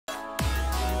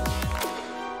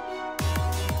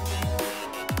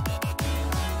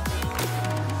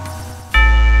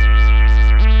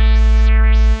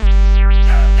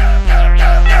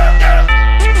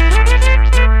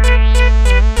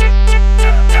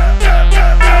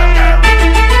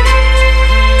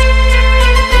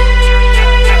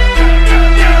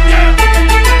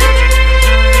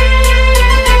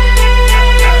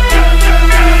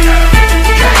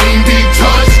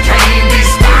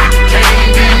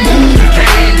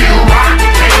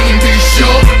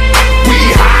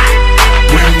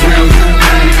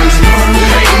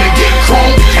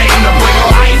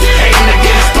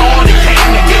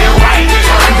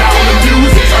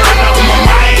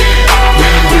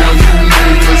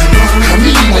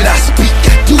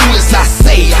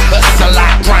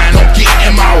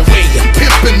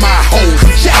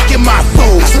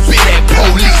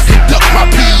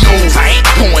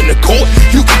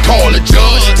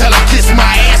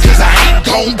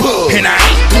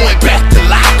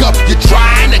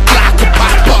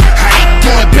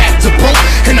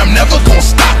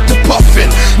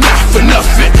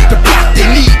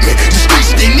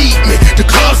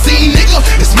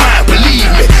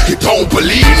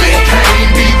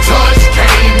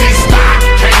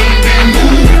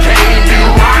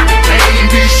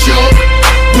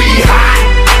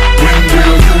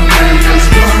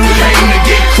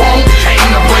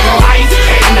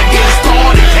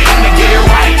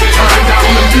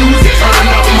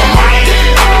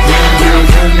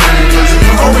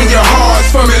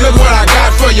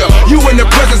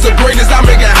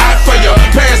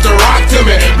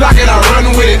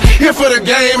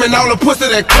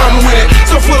that come with it.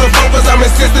 So full of focus, I'm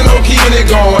insisting on keeping it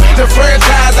going. The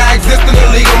franchise, I exist in a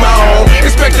league of my own.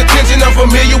 Expect attention, I'm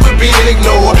familiar with being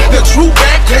ignored. The true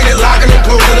back, hated locking and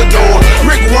closing the door.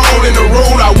 Brick wall in the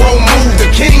road, I won't move. The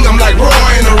king, I'm like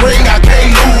Roy in the ring, I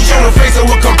can't lose. Show the face of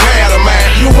what compare to mine.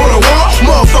 You wanna walk?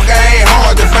 Motherfucker ain't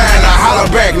hard to find. Now holler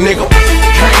back, nigga.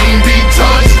 Can't be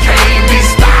touched, can't be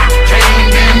stopped,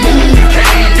 can't be moved,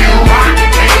 can't be rocked,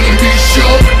 can't be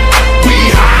shook.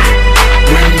 We hot.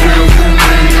 When will you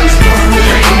niggas learn?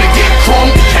 Came to get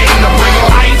crunk, came to bring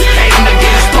life, came to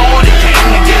get started, came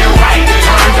to get right.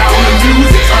 Turned down the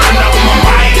music, turned up my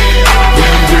mic.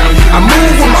 When will you I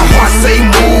move when my heart say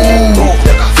move.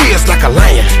 Feels like a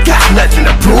lion, got nothing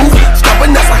to prove.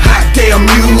 Stubborn as a hot damn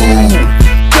mule.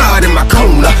 God in my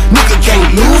corner, nigga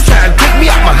can't lose. Try to pick me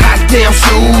out my hot damn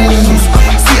shoes.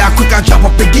 See how quick I drop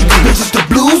up and give you bitches the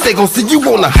blues. They gon' see you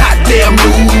on a hot damn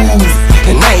news.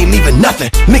 And I ain't leaving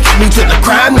nothing, linking me to the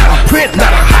crime. Not a print,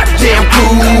 not a hot damn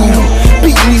clue.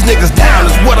 Beating these niggas down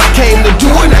is what I came to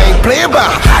do. And I ain't playing by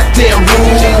a hot damn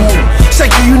rule.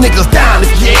 Shaking you niggas down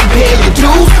if you ain't paying your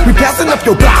dues. We passing up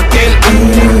your block and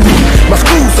ooh, my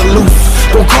screws are loose.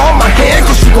 Don't call my hand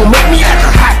cause you gon' make me act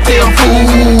a hot damn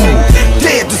fool.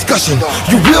 Dead discussion,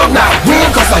 you will not win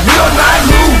cause I will not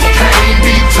lose. can't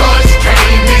be touched,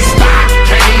 can't be stopped,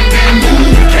 can't be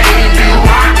moved, can't be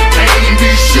rocked, can't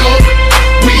be shook.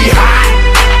 We hot.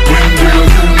 When will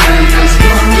you niggas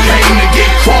learn? Came to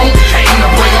get crunk, came to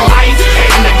bring life,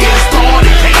 came to get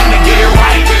started, came to get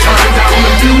right. Turned down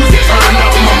the music, turned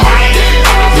up my mic.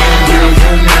 When will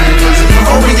you niggas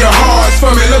learn? Open your hearts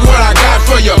for me, look what I got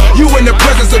for you. You in the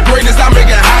presence of greatness, I make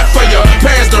it hot for you.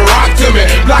 Pass the rock to me,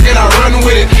 block it, I run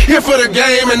with it. Here for the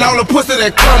game and all the pussy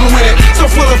that come with it.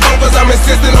 So full of focus, I'm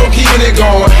insisting on keeping it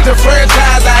going. The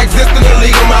franchise, I exist in a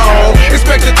league of my own.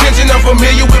 Expect attention, I'm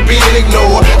familiar with being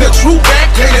ignored. The true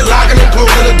back, hated locking and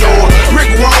closing the door.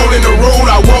 Brick wall in the road,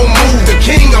 I won't move. The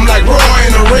king, I'm like Roy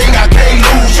in the ring, I can't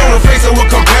lose. Show the face of what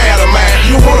compare to mine.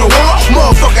 You wanna walk?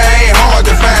 Motherfucker ain't hard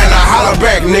to find. Now holler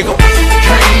back, nigga.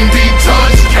 Can't be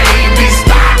touched, can't be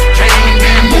stopped, can't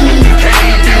be moved,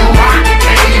 can't be rocked,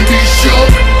 can't be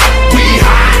shook. We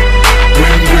hot.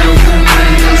 When will you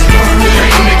niggas learn?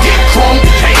 Came to get crunk,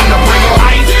 came to bring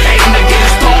life, came to get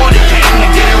started, came to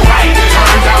get right.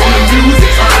 Turned down the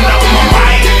music, turned up my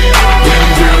mic. When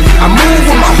will you I move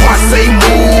when my heart say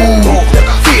move.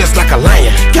 Feels like a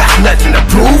lion, got nothing to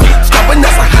prove. Stubborn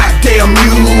as a hot damn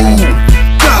mule.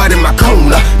 God in my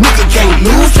corner, nigga can't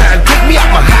lose. Try to pick me out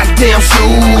my hot damn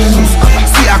shoes.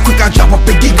 See how quick I drop up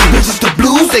and give you bitches the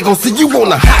blues. They gon' see you on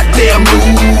a hot damn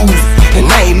news. And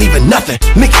I ain't leaving nothing,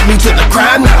 linking me to the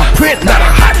crime. Not a print, not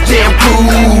a hot damn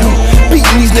clue.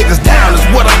 Beating these niggas down is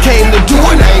what I came to do.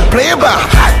 And I ain't playing by a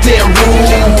hot damn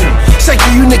rule.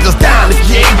 Shaking you niggas down if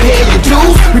you ain't paying your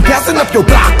dues. We passing up your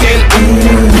block and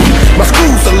ooh, my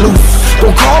screws are loose.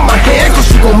 Don't call my hand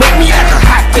cause you gon' make me act a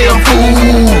hot damn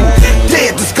fool.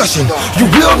 Dead discussion, you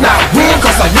will not win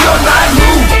cause I will not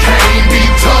lose. can't be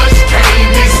touched, can't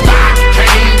be stopped,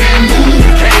 can't be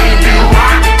moved, can't be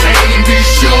rocked, can't be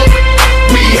shook.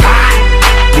 We hot.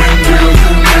 When will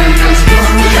you niggas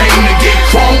learn? Came to get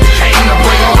crunk, came to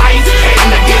bring life, came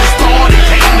to get started,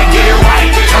 came to get right.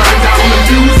 Turned down the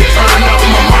music, turned up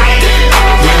my mic.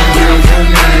 When will you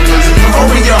niggas learn?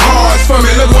 Open your hearts for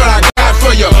me, look what I got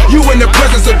for you. You in the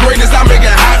presence of greatness, I make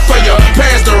it hot for you.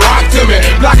 Pass the rock to me,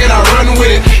 block it, I run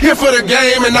with it. Here for the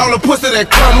game and all the pussy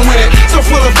that come with it. So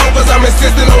full of focus, I'm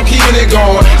insisting on keeping it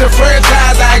going. The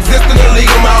franchise, I exist in a league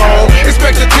of my own.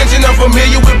 Expect attention, I'm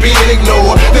familiar with being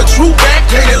ignored. The true back,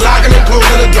 hated locking and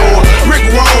closing the door. Brick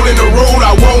wall in the road,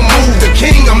 I won't move. The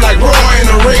king, I'm like Roy in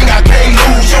the ring, I can't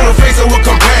lose. Show the face of what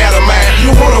compare to mine.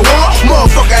 You wanna walk?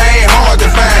 Motherfucker ain't hard to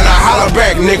find. Now holler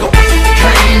back, nigga.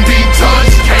 Can't be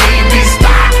touched, can't be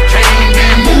stopped, can't be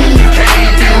moved,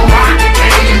 can't be rocked,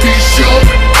 can't be shook.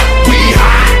 We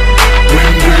hot.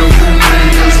 When will you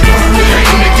niggas learn?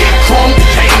 Came to get crunk,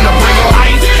 came to bring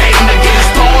life, came to get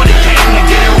started, came to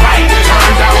get right.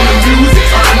 Turned down the music,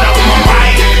 turned up my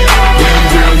mic. When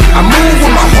will you I move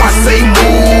when my heart say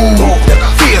move.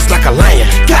 Feels like a lion,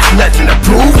 got nothing to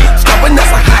prove. Stubborn as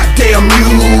a hot damn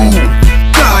mule.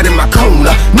 God in my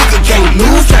corner, nigga can't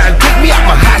lose. Try to pick me out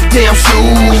my hot damn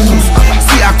shoes.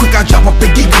 See how quick I drop up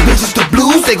and give you bitches the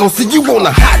blues. They gon' see you on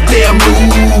a hot damn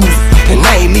news. And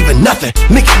I ain't leaving nothing,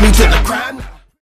 linking me to the crime.